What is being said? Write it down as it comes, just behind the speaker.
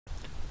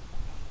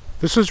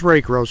This is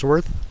Ray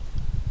Grosswirth,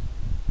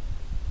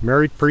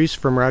 married priest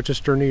from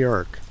Rochester, New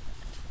York.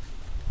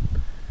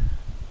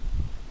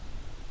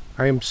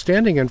 I am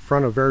standing in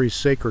front of very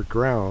sacred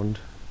ground,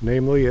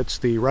 namely it's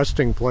the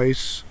resting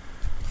place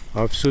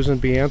of Susan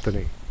B.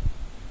 Anthony.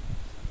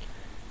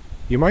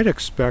 You might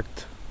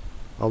expect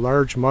a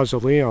large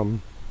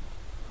mausoleum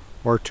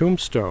or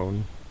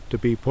tombstone to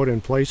be put in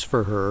place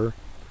for her,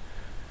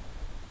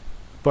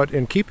 but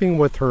in keeping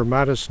with her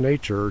modest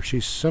nature,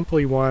 she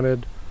simply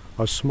wanted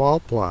a small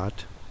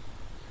plot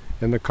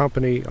in the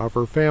company of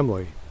her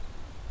family.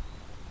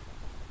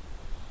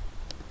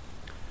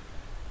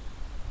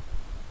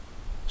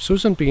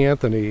 Susan B.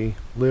 Anthony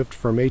lived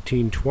from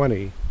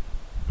 1820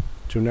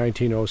 to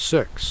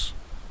 1906.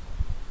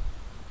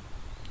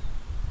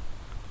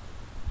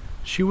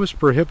 She was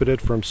prohibited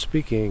from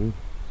speaking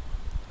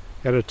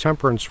at a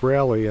temperance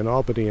rally in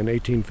Albany in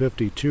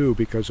 1852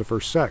 because of her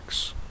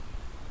sex.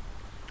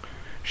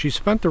 She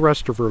spent the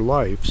rest of her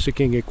life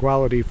seeking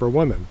equality for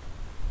women.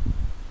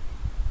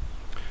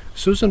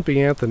 Susan B.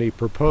 Anthony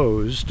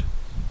proposed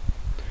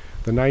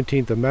the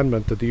 19th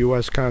Amendment to the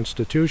U.S.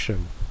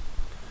 Constitution.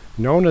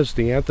 Known as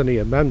the Anthony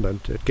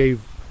Amendment, it gave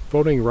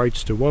voting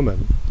rights to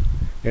women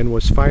and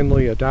was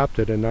finally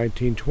adopted in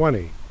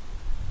 1920.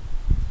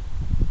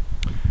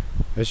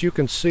 As you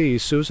can see,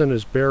 Susan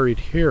is buried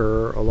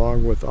here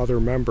along with other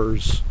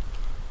members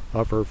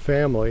of her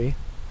family.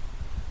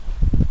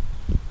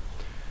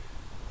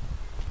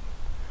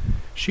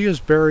 She is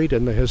buried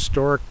in the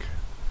historic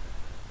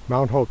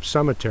Mount Hope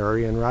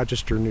Cemetery in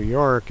Rochester, New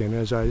York, and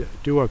as I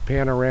do a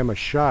panorama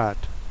shot,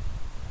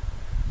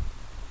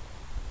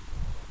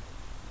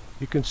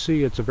 you can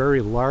see it's a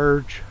very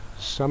large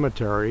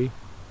cemetery.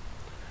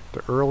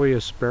 The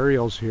earliest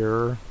burials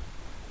here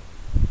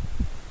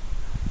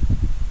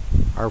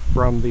are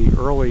from the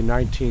early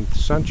 19th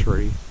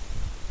century.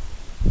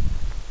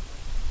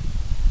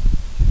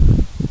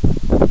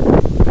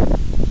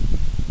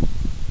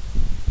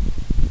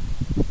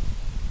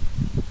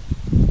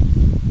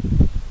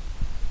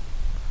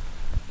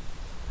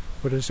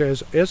 But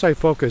as I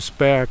focus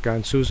back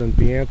on Susan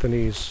B.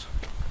 Anthony's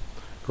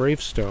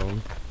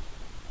gravestone,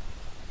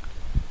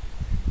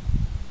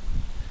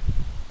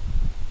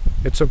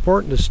 it's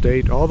important to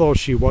state, although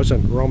she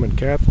wasn't Roman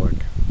Catholic,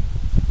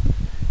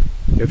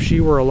 if she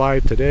were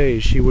alive today,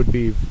 she would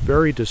be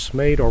very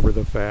dismayed over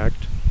the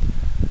fact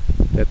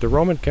that the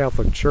Roman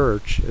Catholic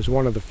Church is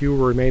one of the few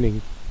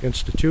remaining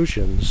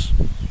institutions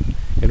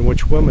in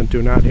which women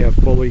do not have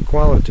full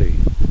equality.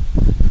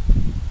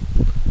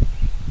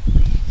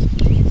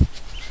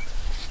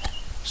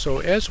 So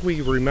as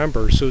we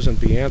remember Susan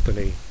B.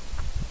 Anthony,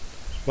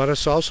 let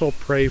us also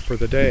pray for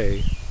the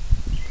day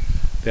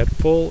that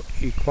full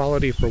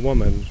equality for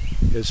women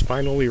is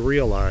finally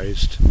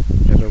realized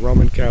in the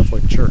Roman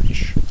Catholic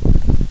Church.